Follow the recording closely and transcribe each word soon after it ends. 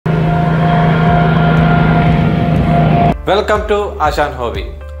Welcome to ASAN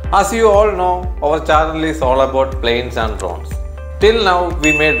Hobby. As you all know, our channel is all about planes and drones. Till now,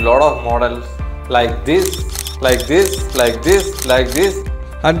 we made lot of models like this, like this, like this, like this,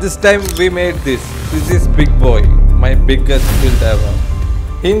 and this time we made this. This is Big Boy, my biggest build ever.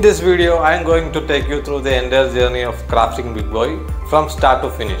 In this video, I am going to take you through the entire journey of crafting Big Boy from start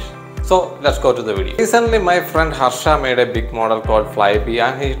to finish. So let's go to the video. Recently, my friend Harsha made a big model called Flyby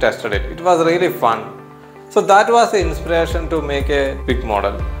and he tested it. It was really fun. So that was the inspiration to make a big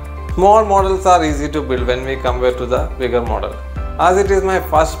model. Small models are easy to build when we compare to the bigger model. As it is my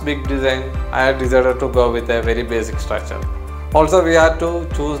first big design, I had decided to go with a very basic structure. Also, we had to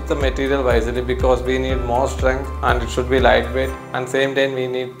choose the material wisely because we need more strength and it should be lightweight, and same time we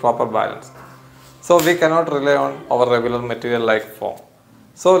need proper balance. So we cannot rely on our regular material like foam.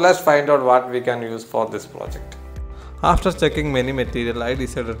 So let's find out what we can use for this project. After checking many material, I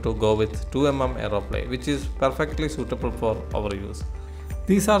decided to go with 2mm aeroplane, which is perfectly suitable for our use.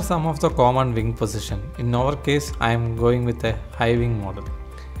 These are some of the common wing position. In our case, I am going with a high wing model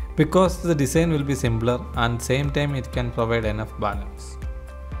because the design will be simpler and same time it can provide enough balance.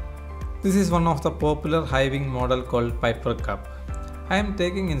 This is one of the popular high wing model called Piper Cup. I am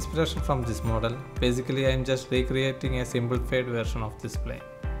taking inspiration from this model. Basically, I am just recreating a simplified version of this plane.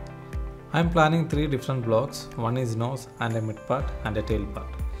 I am planning 3 different blocks. One is nose and a mid part and a tail part.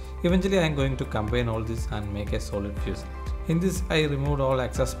 Eventually, I am going to combine all this and make a solid fuselage. In this, I removed all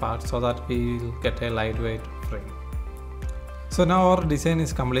excess parts so that we will get a lightweight frame. So now our design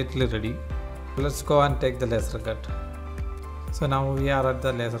is completely ready. Let's go and take the laser cut. So now we are at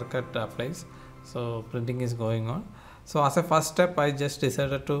the laser cut place. So printing is going on. So as a first step, I just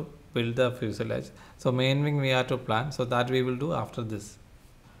decided to build the fuselage. So main wing we have to plan, so that we will do after this.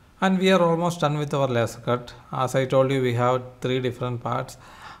 And we are almost done with our laser cut. As I told you, we have 3 different parts.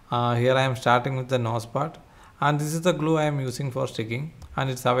 Here I am starting with the nose part. And this is the glue I am using for sticking.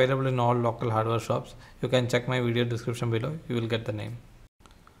 And it's available in all local hardware shops. You can check my video description below. You will get the name.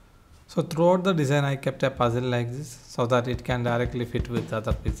 So throughout the design, I kept a puzzle like this so that it can directly fit with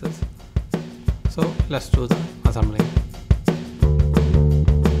other pieces. So let's do the assembling.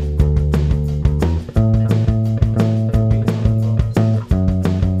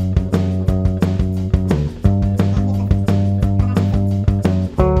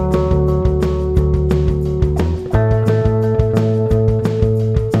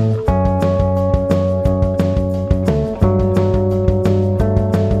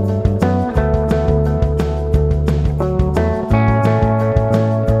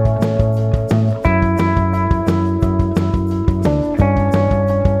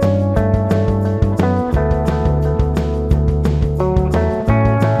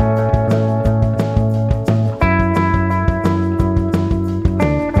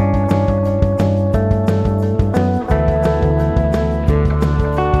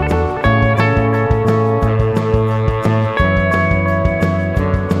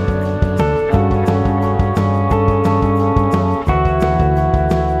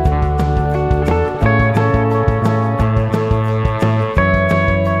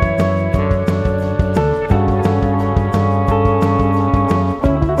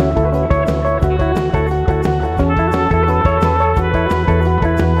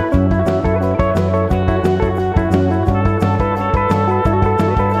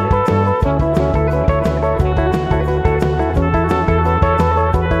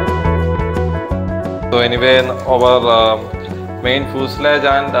 So anyway, our main fuselage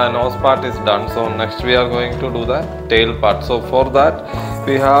and nose part is done. So next we are going to do the tail part. So for that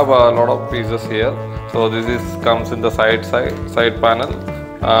we have a lot of pieces here. So this comes in the side panel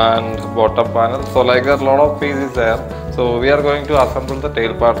and bottom panel. So like a lot of pieces there. So we are going to assemble the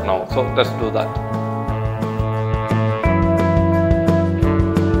tail part now. So let's do that.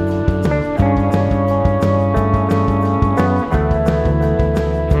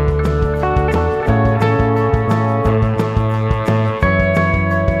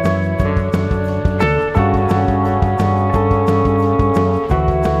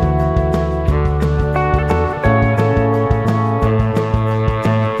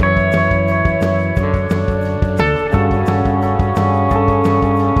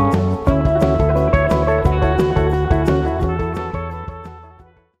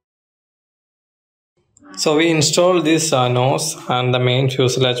 So we installed this nose and the main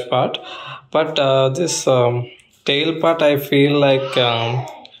fuselage part, but this tail part I feel like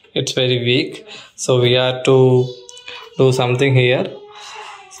it's very weak, so we have to do something here.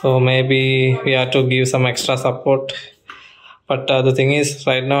 So maybe we have to give some extra support, but the thing is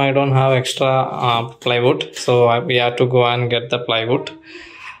right now I don't have extra plywood, so we have to go and get the plywood.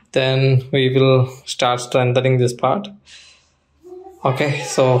 then we will start strengthening this part. Okay,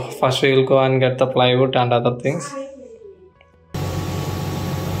 so first we will go and get the plywood and other things.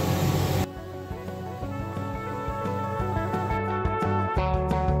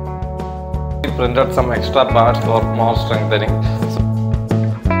 We printed some extra parts for more strengthening.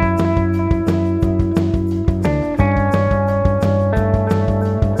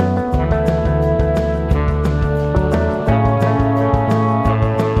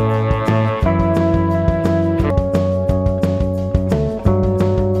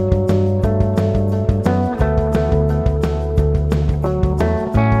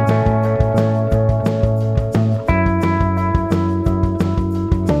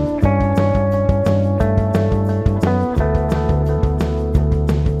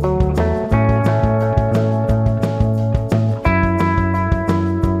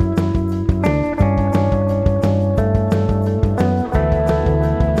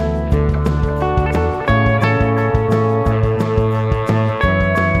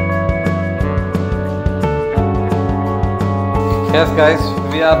 Yes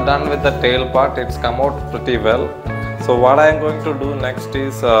guys, we are done with the tail part. It's come out pretty well. So what I am going to do next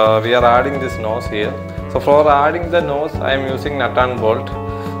is we are adding this nose here. So for adding the nose I am using nut and bolt.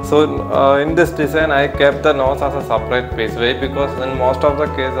 So in this design I kept the nose as a separate piece. Why? Because in most of the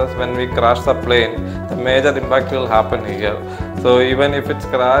cases when we crash the plane, the major impact will happen here. So even if it's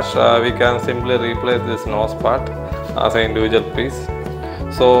crashed, we can simply replace this nose part as an individual piece.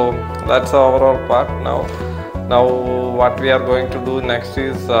 So that's the overall part. Now what we are going to do next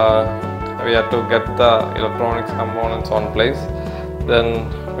is we have to get the electronics components on place, then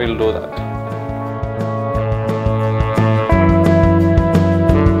we'll do that.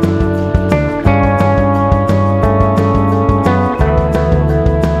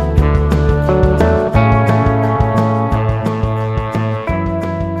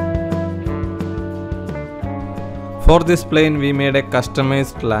 For this plane we made a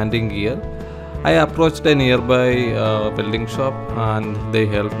customized landing gear. I approached a nearby building shop and they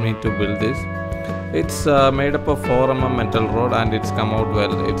helped me to build this. It's made up of 4 mm metal rod and it's come out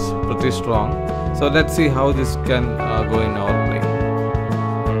well. It's pretty strong. So let's see how this can go in our plane.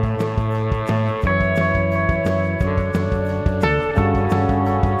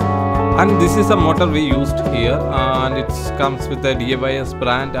 And this is the motor we used here, and it comes with the DYS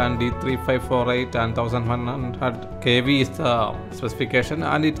brand and D3548 and 1100 kV is the specification,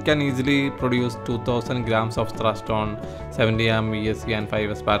 and it can easily produce 2000 grams of thrust on 70 amp VSC and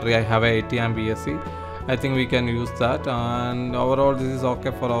 5S battery. I have a 80 amp VSC. I think we can use that, and overall this is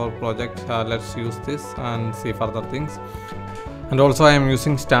okay for our project. Let's use this and see further things. And also I am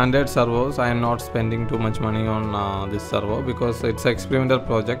using standard servos. I am not spending too much money on this servo because it's an experimental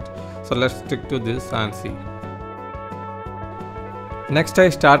project. So let's stick to this and see. Next I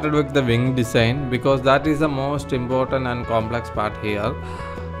started with the wing design because that is the most important and complex part here.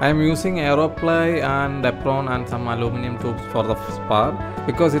 I am using AeroPly and Depron and some aluminum tubes for the spar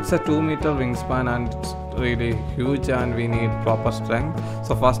because it's a 2-meter wingspan and it's really huge and we need proper strength.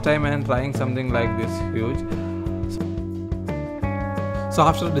 So first time I am trying something like this huge. So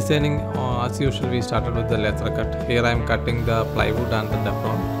after designing, as usual, we started with the laser cut. Here I am cutting the plywood and the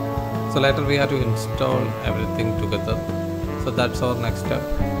Depron. So later we have to install everything together. So that's our next step.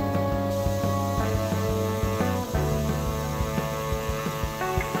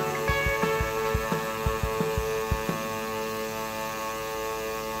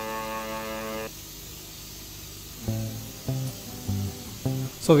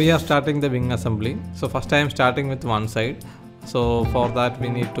 So we are starting the wing assembly. So first I am starting with one side. So for that we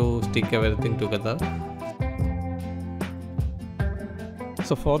need to stick everything together.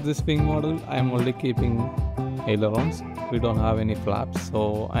 So for this wing model I am only keeping ailerons. We don't have any flaps,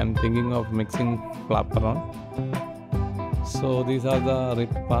 so I am thinking of mixing flap around. So these are the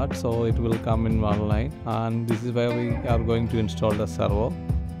rib parts, so it will come in one line, and this is where we are going to install the servo.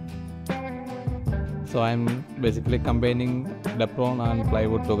 So I am basically combining Depron and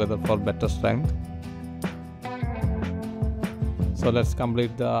plywood together for better strength. So let's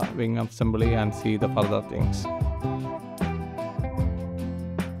complete the wing assembly and see the further things.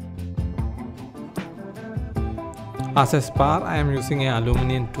 As a spar, I am using an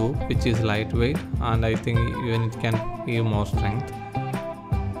aluminum tube which is lightweight, and I think even it can give more strength.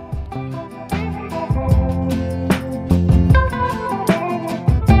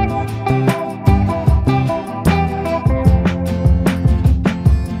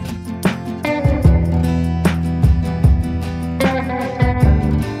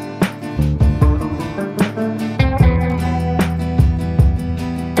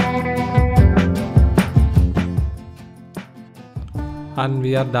 And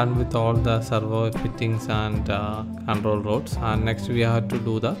we are done with all the servo fittings and control rods, and next we have to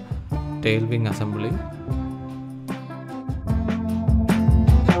do the tail wing assembly.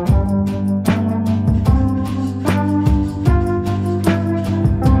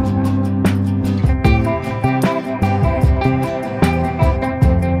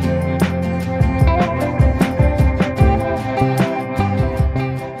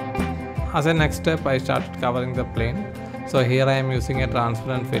 As a next step, I started covering the plane. So here I am using a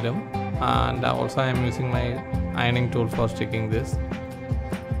transparent film, and also I am using my ironing tool for sticking this.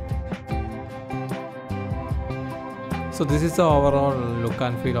 So this is the overall look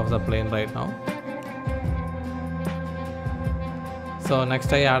and feel of the plane right now. So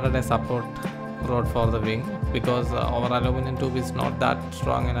next I added a support rod for the wing, because our aluminum tube is not that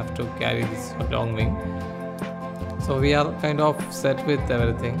strong enough to carry this long wing. So we are kind of set with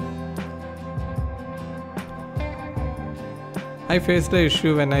everything. I faced the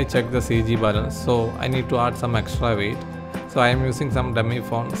issue when I checked the CG balance, so I need to add some extra weight. So I am using some dummy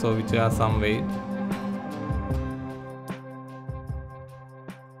foam, so which has some weight.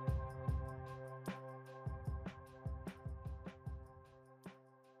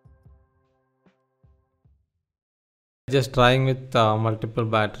 Just trying with multiple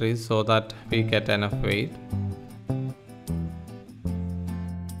batteries so that we get enough weight.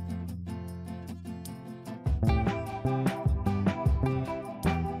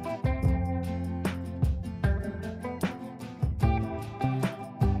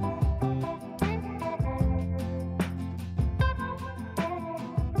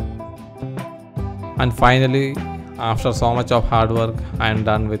 And finally, after so much of hard work, I am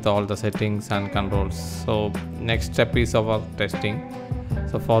done with all the settings and controls. So next step is our testing.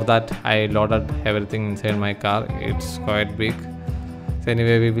 So for that I loaded everything inside my car. It's quite big. So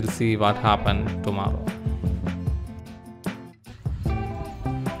anyway, we will see what happened tomorrow.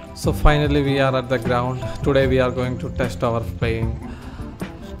 So finally we are at the ground. Today we are going to test our plane.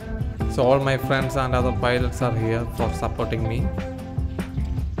 So all my friends and other pilots are here for supporting me.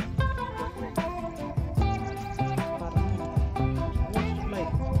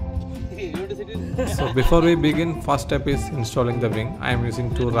 So before we begin, first step is installing the wing. I am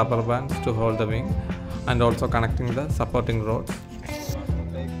using 2 rubber bands to hold the wing and also connecting the supporting rods.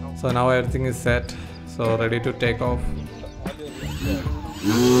 So now everything is set, so ready to take off.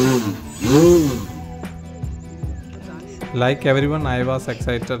 Like everyone, I was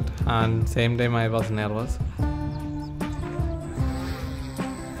excited and same time I was nervous.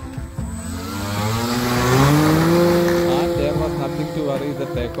 Nothing to worry, the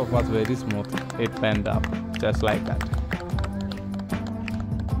takeoff was very smooth. It went up just like that.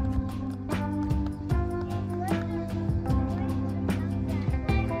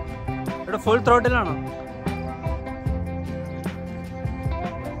 Full throttle ആണോ?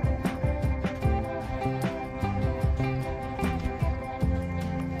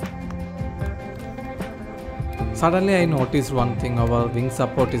 Suddenly I noticed one thing, our wing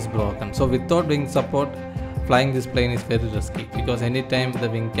support is broken. So without wing support, flying this plane is very risky because anytime the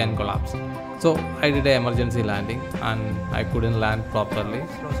wing can collapse. So I did an emergency landing and I couldn't land properly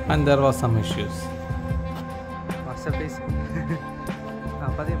and there was some issues.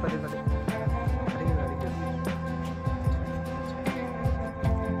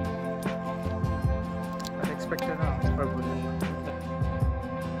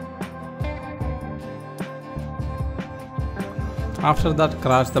 After that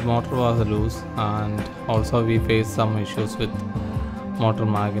crash, the motor was loose and also we faced some issues with motor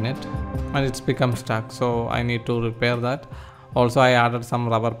magnet and it's become stuck, so I need to repair that. Also I added some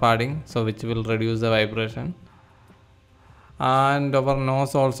rubber padding, so which will reduce the vibration. And our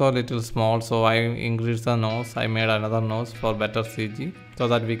nose also a little small, so I increased the nose. I made another nose for better CG so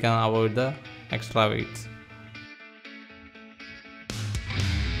that we can avoid the extra weights.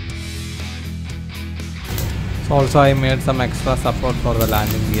 Also I made some extra support for the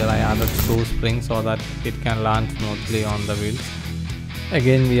landing gear. I added 2 springs so that it can land smoothly on the wheels.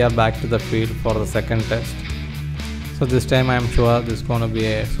 Again we are back to the field for the second test. So this time I am sure this is going to be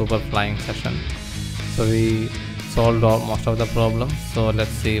a super flying session. So we solved most of the problems. So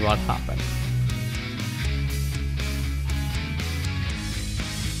let's see what happens.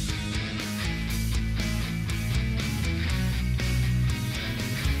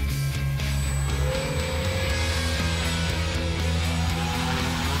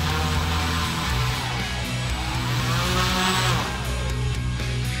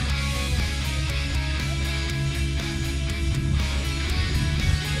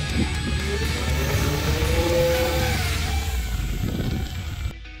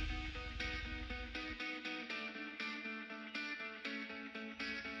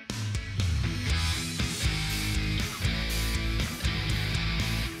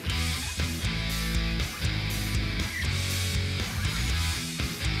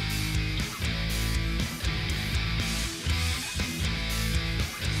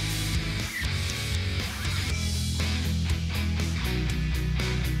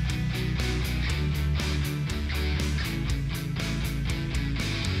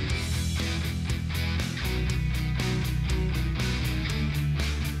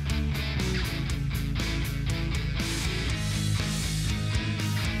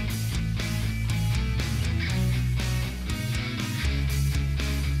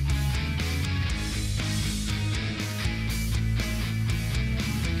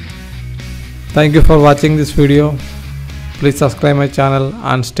 Thank you for watching this video. Please subscribe my channel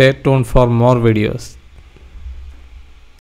and stay tuned for more videos.